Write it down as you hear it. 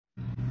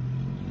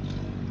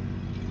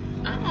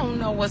don't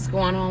know what's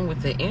going on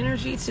with the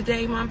energy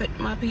today,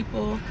 my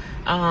people.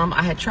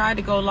 I had tried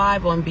to go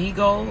live on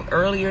Bigo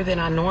earlier than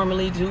I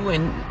normally do,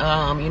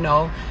 and you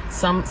know,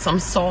 some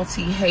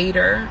salty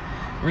hater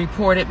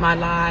reported my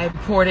live.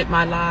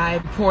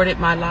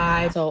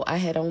 So I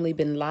had only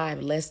been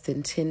live less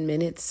than 10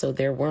 minutes, so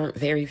there weren't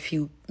very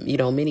few,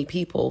 many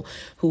people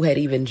who had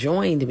even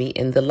joined me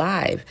in the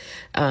live.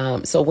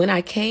 So when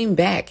I came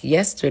back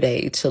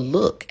yesterday to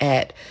look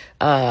at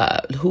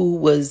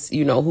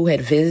who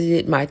had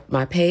visited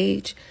my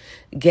page,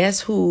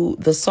 guess who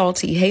the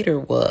salty hater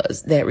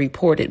was that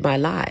reported my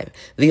live?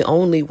 The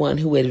only one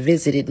who had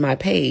visited my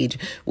page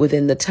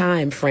within the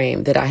time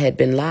frame that I had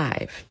been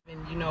live.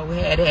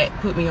 Had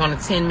put me on a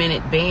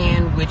 10-minute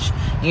ban, which,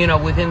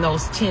 within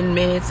those 10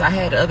 minutes, I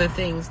had other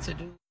things to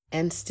do.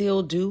 And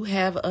still do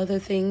have other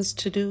things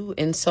to do.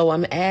 And so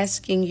I'm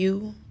asking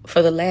you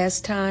for the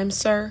last time,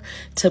 sir,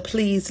 to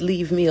please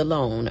leave me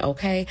alone,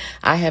 okay?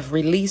 I have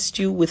released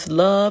you with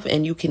love,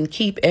 and you can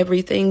keep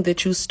everything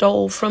that you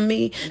stole from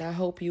me. And I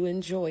hope you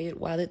enjoy it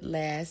while it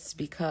lasts,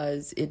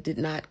 because it did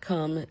not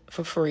come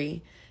for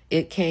free.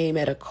 It came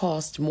at a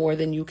cost more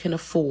than you can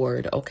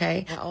afford,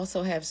 okay? I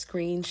also have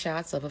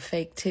screenshots of a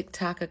fake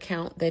TikTok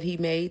account that he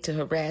made to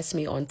harass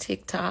me on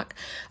TikTok,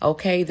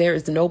 okay? There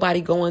is nobody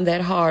going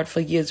that hard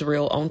for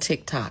Israel on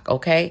TikTok,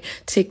 okay?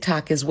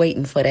 TikTok is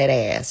waiting for that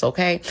ass,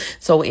 okay?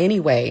 So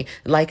anyway,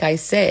 like I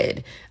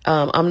said,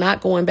 I'm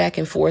not going back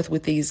and forth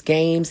with these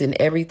games, and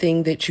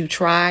everything that you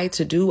try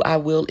to do, I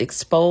will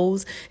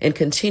expose and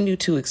continue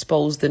to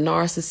expose the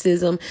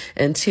narcissism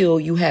until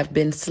you have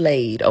been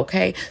slayed,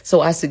 okay?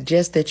 So I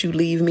suggest that you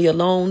leave me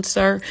alone,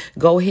 sir.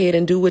 Go ahead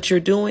and do what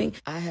you're doing.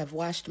 I have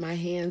washed my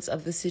hands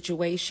of the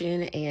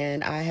situation,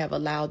 and I have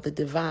allowed the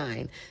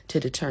divine to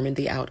determine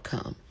the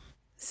outcome.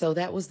 So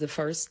that was the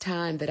first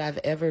time that I've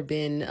ever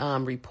been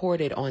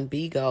reported on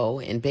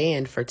Bigo and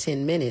banned for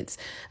 10 minutes,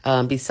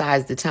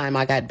 besides the time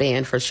I got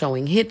banned for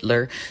showing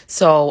Hitler.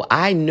 So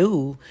I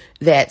knew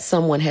that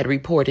someone had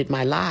reported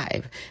my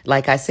live.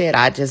 Like I said,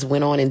 I just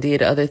went on and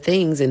did other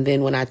things. And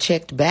then when I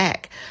checked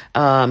back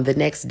the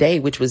next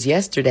day, which was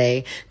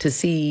yesterday, to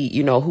see,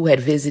 who had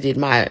visited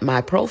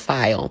my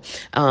profile,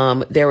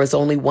 there was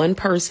only one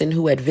person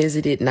who had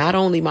visited not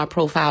only my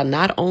profile,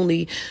 not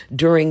only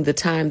during the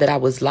time that I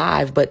was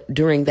live, but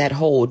during that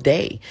whole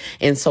day.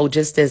 And so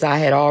just as I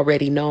had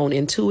already known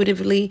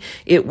intuitively,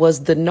 it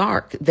was the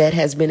narc that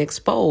has been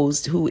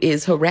exposed who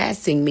is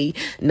harassing me,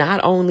 not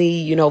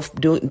only,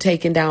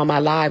 taking down my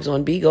lives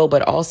on Bigo,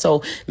 but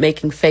also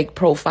making fake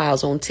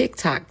profiles on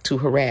TikTok to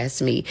harass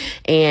me.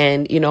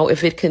 And,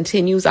 if it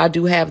continues, I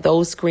do have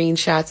those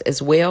screenshots as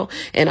well.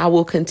 And I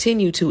will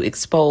continue to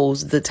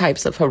expose the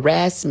types of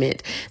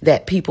harassment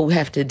that people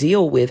have to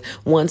deal with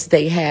once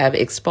they have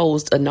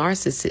exposed a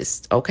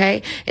narcissist.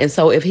 Okay. And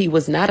so if he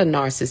was not a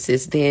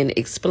narcissist, then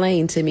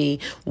explain to me,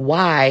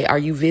 why are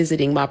you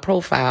visiting my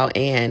profile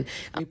and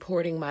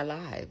reporting my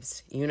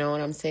lives? You know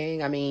what I'm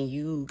saying? I mean,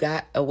 you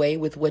got away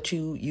with what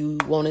you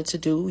wanted to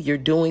do. You're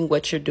doing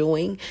what you're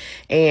doing.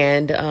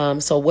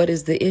 And so what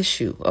is the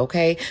issue?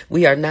 Okay.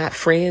 We are not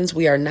friends.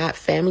 We are not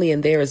family.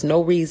 And there is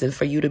no reason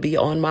for you to be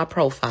on my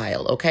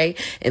profile. Okay.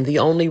 And the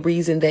only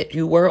reason that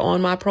you were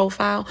on my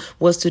profile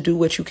was to do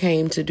what you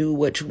came to do,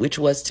 which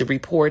was to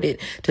report it,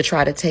 to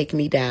try to take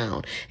me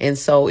down. And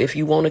so if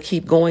you want to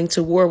keep going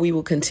to war, we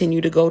will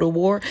continue to go to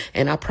war.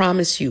 And I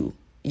promise you,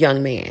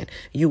 young man,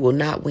 you will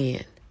not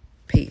win.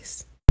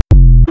 Peace.